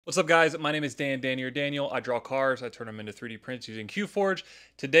What's up, guys? My name is Daniel Daniel. I draw cars. I turn them into 3D prints using HueForge.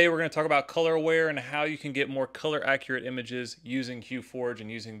 Today we're going to talk about color aware and how you can get more color accurate images using HueForge and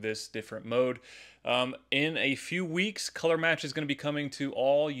using this different mode. In a few weeks, Color Match is going to be coming to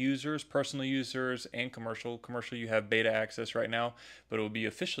all users, personal users, and commercial. Commercial, you have beta access right now, but it will be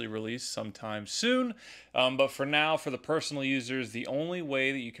officially released sometime soon. But for now, for the personal users, the only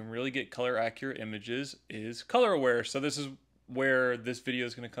way that you can really get color accurate images is color aware. So this is where this video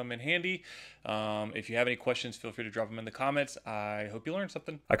is going to come in handy. If you have any questions, feel free to drop them in the comments. I hope you learned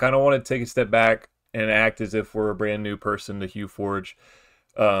something. I kind of want to take a step back and act as if we're a brand new person to HueForge.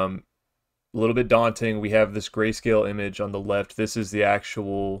 A little bit daunting. We have this grayscale image on the left. This is the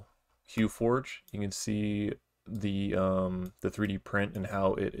actual HueForge. You can see the 3D print and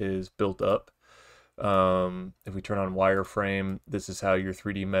how it is built up. If we turn on wireframe, this is how your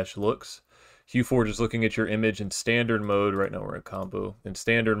 3D mesh looks. HueForge is looking at your image in standard mode. Right now we're in combo. In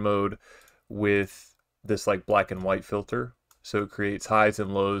standard mode with this like black and white filter. So it creates highs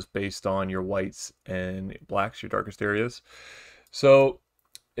and lows based on your whites and blacks, your darkest areas. So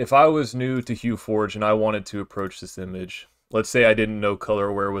if I was new to HueForge and I wanted to approach this image, let's say I didn't know color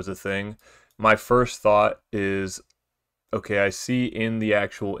aware was a thing, my first thought is, okay, I see in the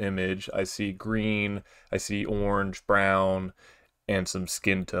actual image, I see green, I see orange, brown, and some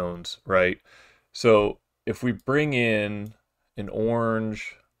skin tones, right? So if we bring in an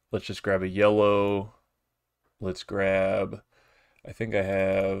orange, let's just grab a yellow, let's grab, I think I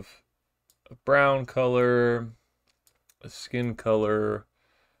have a brown color, a skin color,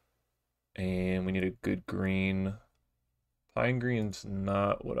 and we need a good green. Pine green's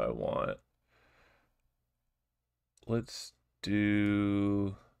not what I want. Let's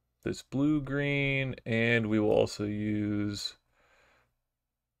do this blue green, and we will also use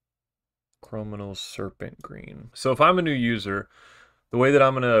Chrominal Serpent Green. So if I'm a new user, the way that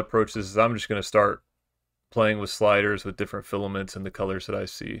I'm going to approach this is I'm just going to start playing with sliders with different filaments and the colors that I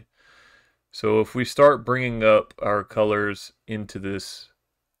see. So if we start bringing up our colors into this,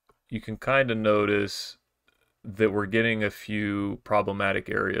 you can kind of notice that we're getting a few problematic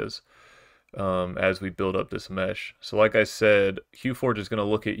areas as we build up this mesh. So like I said, HueForge is going to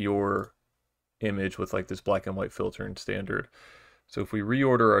look at your image with like this black and white filter in standard. So if we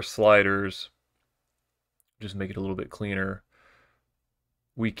reorder our sliders, just make it a little bit cleaner,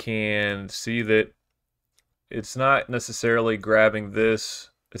 we can see that it's not necessarily grabbing this,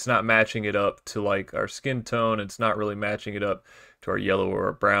 it's not matching it up to like our skin tone, it's not really matching it up to our yellow or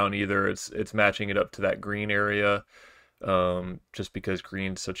our brown either, it's matching it up to that green area. Just because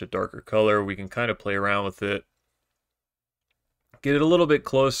green's such a darker color, we can kind of play around with it, get it a little bit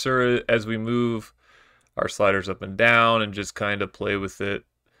closer as we move our sliders up and down and just kind of play with it.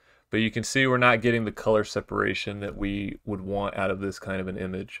 But you can see we're not getting the color separation that we would want out of this kind of an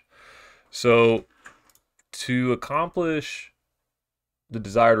image. So to accomplish the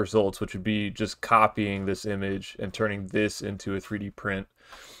desired results, which would be just copying this image and turning this into a 3D print,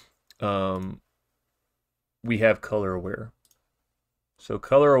 we have color aware. So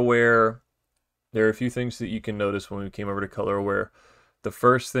color aware, there are a few things that you can notice when we came over to color aware. The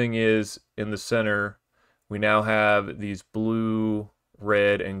first thing is in the center, we now have these blue,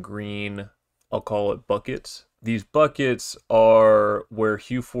 red, and green, I'll call it buckets. These buckets are where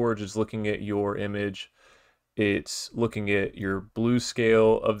HueForge is looking at your image. It's looking at your blue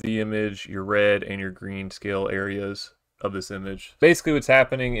scale of the image, your red, and your green scale areas of this image. Basically what's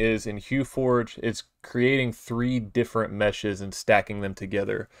happening is in HueForge, it's creating 3 different meshes and stacking them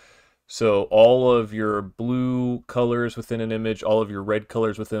together. So all of your blue colors within an image, all of your red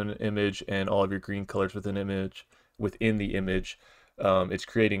colors within an image, and all of your green colors within the image, it's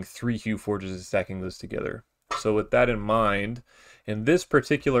creating 3 HueForges and stacking those together. So with that in mind, in this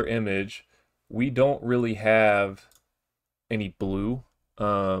particular image, we don't really have any blue.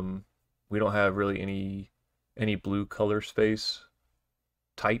 We don't have really any blue color space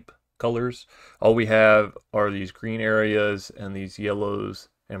type colors. All we have are these green areas and these yellows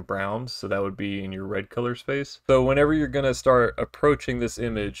and browns, so that would be in your red color space. So whenever you're going to start approaching this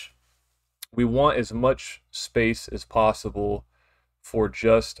image, we want as much space as possible for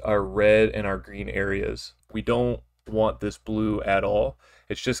just our red and our green areas. We don't want this blue at all.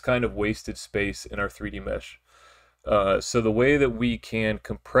 It's just kind of wasted space in our 3D mesh. So the way that we can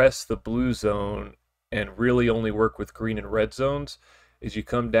compress the blue zone and really only work with green and red zones is you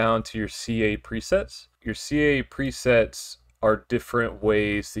come down to your CA presets. Your CA presets are different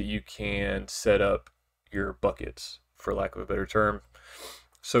ways that you can set up your buckets, for lack of a better term.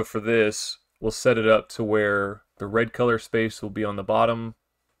 So for this, we'll set it up to where the red color space will be on the bottom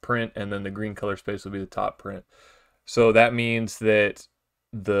print and then the green color space will be the top print. So that means that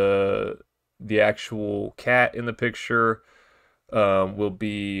the actual cat in the picture will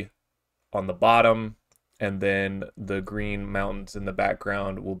be on the bottom, and then the green mountains in the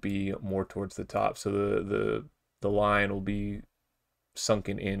background will be more towards the top. So the line will be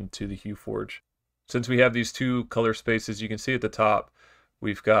sunken into the HueForge. Since we have these two color spaces, you can see at the top,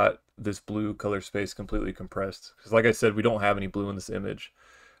 we've got this blue color space completely compressed. Because like I said, we don't have any blue in this image.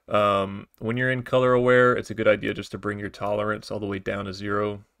 When you're in color aware, it's a good idea just to bring your tolerance all the way down to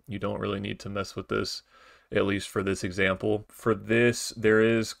 0. You don't really need to mess with this, at least for this example. For this, there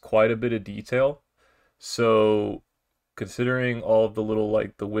is quite a bit of detail. So considering all of the little,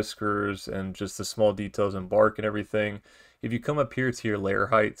 like the whiskers and just the small details in bark and everything, if you come up here to your layer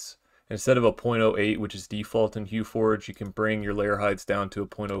heights, instead of a 0.08, which is default in HueForge, you can bring your layer heights down to a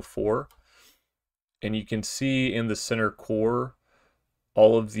 0.04. And you can see in the center core,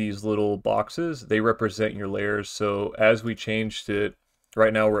 all of these little boxes, they represent your layers. So as we changed it,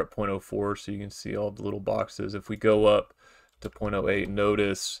 right now we're at 0.04, so you can see all the little boxes. If we go up to 0.08,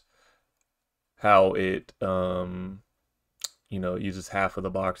 notice how it uses half of the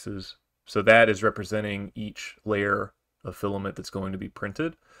boxes. So that is representing each layer of filament that's going to be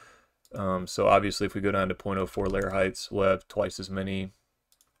printed. So obviously if we go down to 0.04 layer heights, we'll have twice as many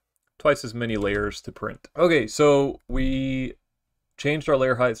layers to print. Okay, so we changed our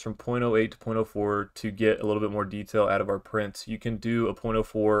layer heights from 0.08 to 0.04 to get a little bit more detail out of our prints. You can do a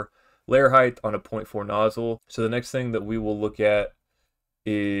 0.04 layer height on a 0.4 nozzle. So the next thing that we will look at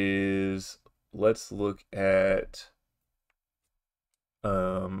is, let's look at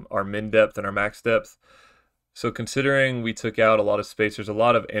our min depth and our max depth. So considering we took out a lot of space, there's a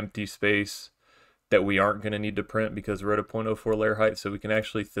lot of empty space that we aren't going to need to print because we're at a 0.04 layer height, so we can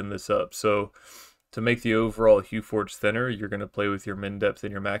actually thin this up. So to make the overall HueForge thinner, you're going to play with your min depth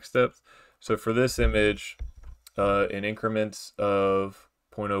and your max depth. So for this image, in increments of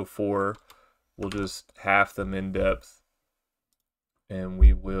 0.04, we'll just half the min depth, and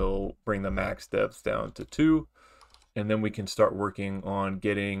we will bring the max depth down to 2. And then we can start working on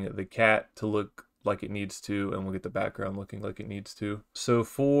getting the cat to look like it needs to, and we'll get the background looking like it needs to. So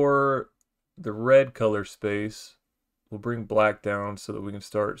for the red color space, we'll bring black down so that we can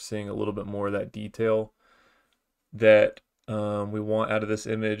start seeing a little bit more of that detail that we want out of this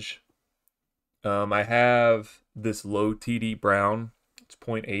image. I have this low TD brown. It's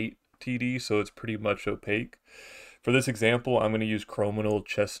 0.8 TD, so it's pretty much opaque. For this example, I'm going to use chrominal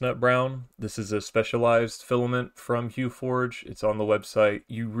chestnut brown. This is a specialized filament from HueForge. It's on the website.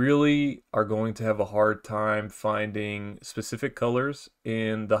 You really are going to have a hard time finding specific colors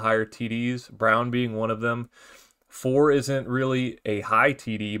in the higher TDs, brown being one of them. 4 isn't really a high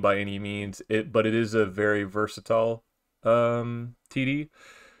TD by any means, but it is a very versatile TD.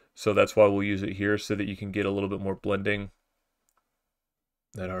 So that's why we'll use it here so that you can get a little bit more blending.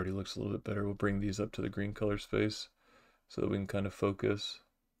 That already looks a little bit better. We'll bring these up to the green color space so that we can kind of focus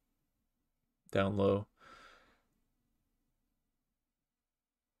down low.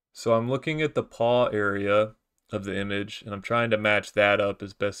 So I'm looking at the paw area of the image, and I'm trying to match that up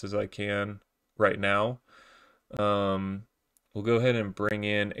as best as I can right now. We'll go ahead and bring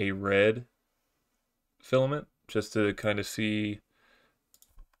in a red filament just to kind of see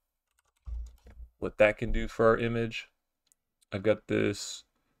what that can do for our image. I've got this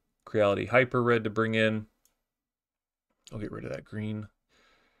Creality Hyper Red to bring in. I'll get rid of that green.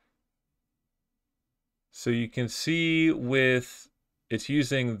 So you can see with, it's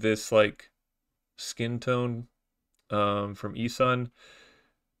using this like skin tone from eSun.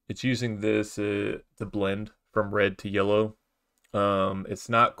 It's using this to blend from red to yellow. It's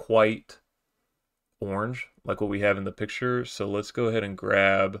not quite orange like what we have in the picture. So let's go ahead and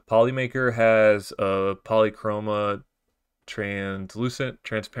grab, Polymaker has a polychroma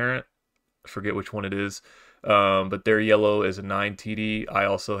transparent, I forget which one it is, but their yellow is a 9 TD. I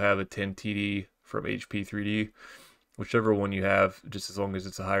also have a 10 TD from HP 3D, whichever one you have, just as long as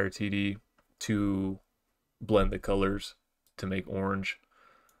it's a higher TD, to blend the colors to make orange.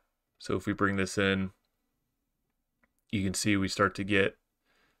 So if we bring this in, you can see we start to get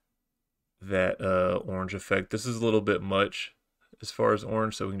that orange effect. This is a little bit much as far as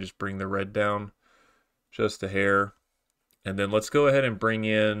orange, so we can just bring the red down just a hair. And then let's go ahead and bring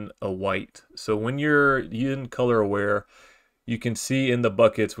in a white. So when you're in color aware, you can see in the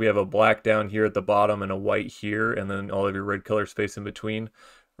buckets, we have a black down here at the bottom and a white here, and then all of your red color space in between.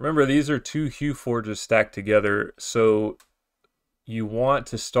 Remember, these are two HueForges stacked together, so you want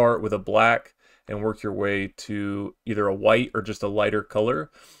to start with a black and work your way to either a white or just a lighter color,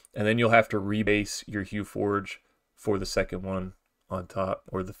 and then you'll have to rebase your HueForge for the second one on top,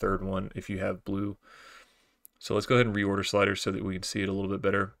 or the third one if you have blue. So let's go ahead and reorder sliders so that we can see it a little bit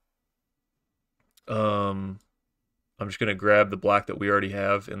better. I'm just going to grab the black that we already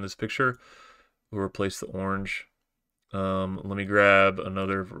have in this picture. We'll replace the orange. Let me grab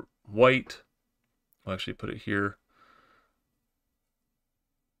another white. I'll actually put it here.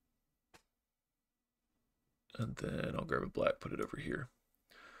 And then I'll grab a black, put it over here.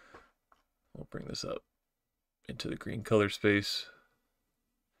 We'll bring this up into the green color space.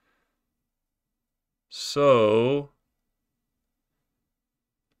 So,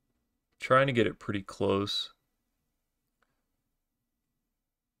 trying to get it pretty close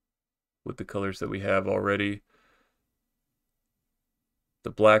with the colors that we have already. The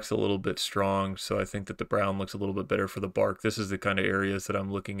black's a little bit strong, so I think that the brown looks a little bit better for the bark. This is the kind of areas that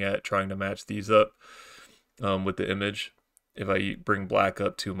I'm looking at, trying to match these up with the image. If I bring black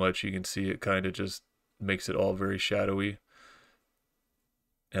up too much, you can see it kind of just makes it all very shadowy.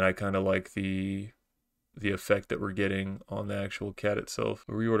 And I kind of like the effect that we're getting on the actual cat itself.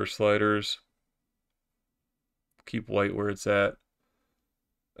 Reorder sliders. Keep white where it's at.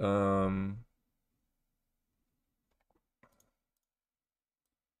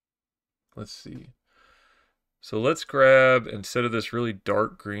 Let's see. So let's grab, instead of this really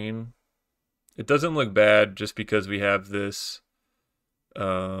dark green, it doesn't look bad just because we have this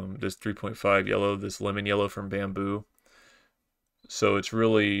this 3.5 yellow, this lemon yellow from Bamboo. So it's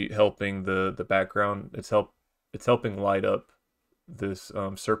really helping the background. It's helping light up this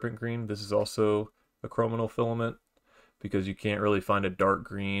serpent green. This is also a chrominal filament because you can't really find a dark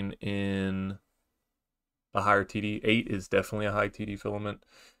green in a higher TD. 8 is definitely a high TD filament,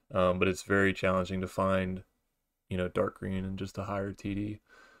 but it's very challenging to find, you know, dark green in just a higher TD.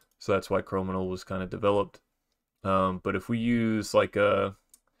 So that's why chrominal was kind of developed. But if we use like a,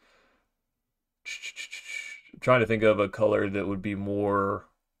 I'm trying to think of a color that would be more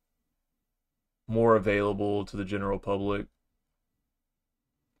available to the general public.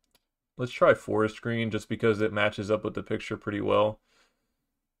 Let's try forest green just because it matches up with the picture pretty well.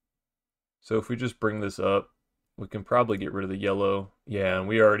 So if we just bring this up, we can probably get rid of the yellow. Yeah, and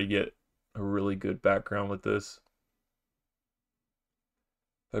we already get a really good background with this.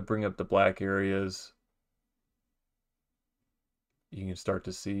 If I bring up the black areas, you can start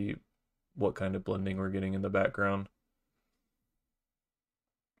to see what kind of blending we're getting in the background.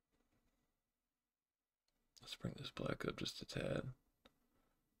 Let's bring this black up just a tad.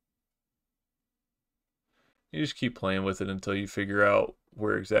 You just keep playing with it until you figure out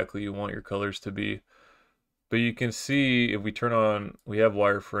where exactly you want your colors to be. But you can see if we turn on, we have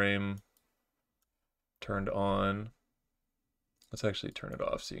wireframe turned on. Let's actually turn it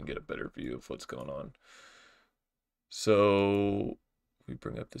off so you can get a better view of what's going on. So we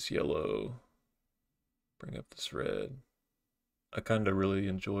bring up this yellow, bring up this red. I kind of really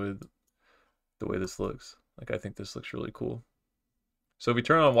enjoy the way this looks. Like, I think this looks really cool. So if we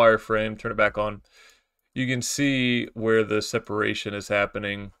turn on wireframe, turn it back on, you can see where the separation is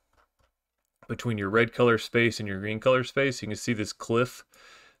happening between your red color space and your green color space. You can see this cliff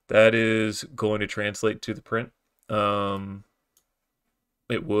that is going to translate to the print.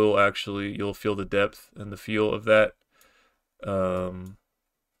 It will actually, you'll feel the depth and the feel of that. So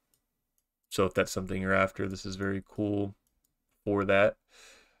if that's something you're after, this is very cool for that.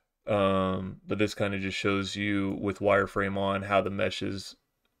 But this kind of just shows you with wireframe on how the mesh is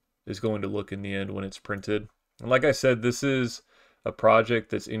going to look in the end when it's printed. And like I said, this is a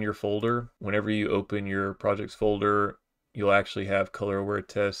project that's in your folder. Whenever you open your projects folder, you'll actually have color aware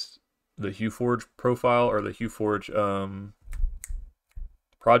test, the HueForge profile or the HueForge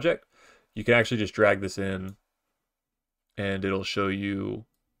project. You can actually just drag this in and it'll show you,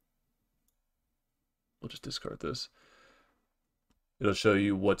 we'll just discard this. It'll show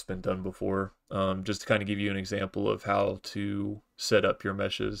you what's been done before, just to kind of give you an example of how to set up your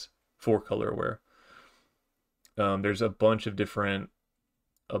meshes for color aware. There's a bunch of different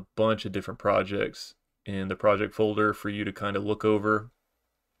projects in the project folder for you to kind of look over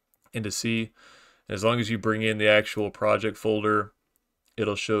and to see. As long as you bring in the actual project folder,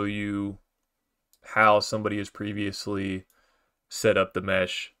 it'll show you how somebody has previously set up the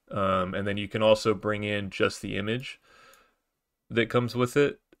mesh. And then you can also bring in just the image that comes with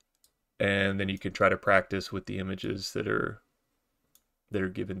it, and then you can try to practice with the images that are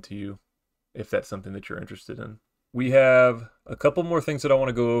given to you if that's something that you're interested in. We have a couple more things that I want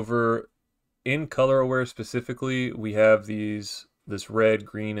to go over. In color aware specifically, we have this red,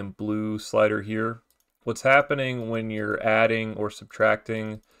 green, and blue slider here. What's happening when you're adding or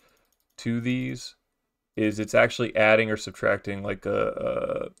subtracting to these is it's actually adding or subtracting like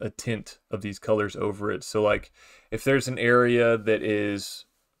a tint of these colors over it. So like if there's an area that is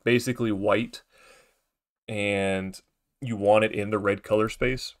basically white and you want it in the red color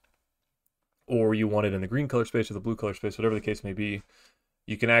space, or you want it in the green color space or the blue color space, whatever the case may be,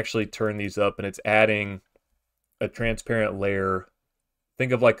 you can actually turn these up, and it's adding a transparent layer.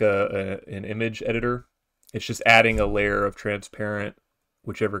 Think of like an image editor. It's just adding a layer of transparent,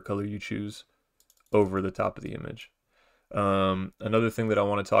 whichever color you choose, over the top of the image. Another thing that I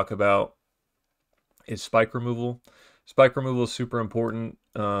want to talk about is spike removal. Spike removal is super important.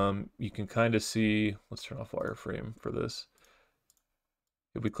 You can kind of see, let's turn off wireframe for this.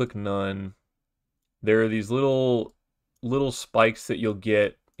 If we click none, there are these little spikes that you'll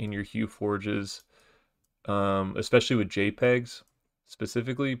get in your HueForges, especially with JPEGs.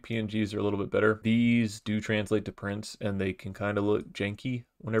 Specifically, PNGs are a little bit better. These do translate to prints, and they can kind of look janky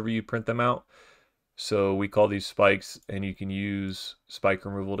whenever you print them out. So we call these spikes, and you can use spike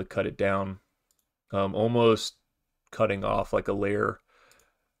removal to cut it down, almost cutting off like a layer.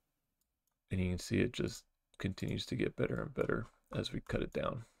 And you can see it just continues to get better and better as we cut it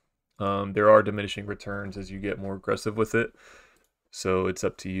down. There are diminishing returns as you get more aggressive with it. So it's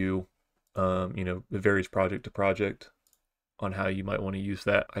up to you. You know, it varies project to project on how you might want to use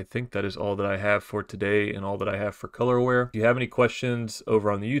that. I think that is all that I have for today and all that I have for color aware. If you have any questions over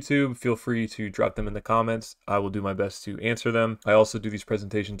on the YouTube, feel free to drop them in the comments. I will do my best to answer them. I also do these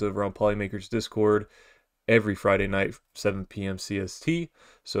presentations over on Polymaker's Discord every Friday night, 7 p.m. CST.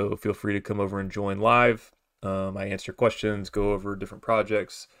 So feel free to come over and join live. I answer questions, go over different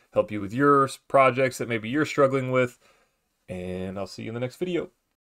projects, help you with your projects that maybe you're struggling with, and I'll see you in the next video.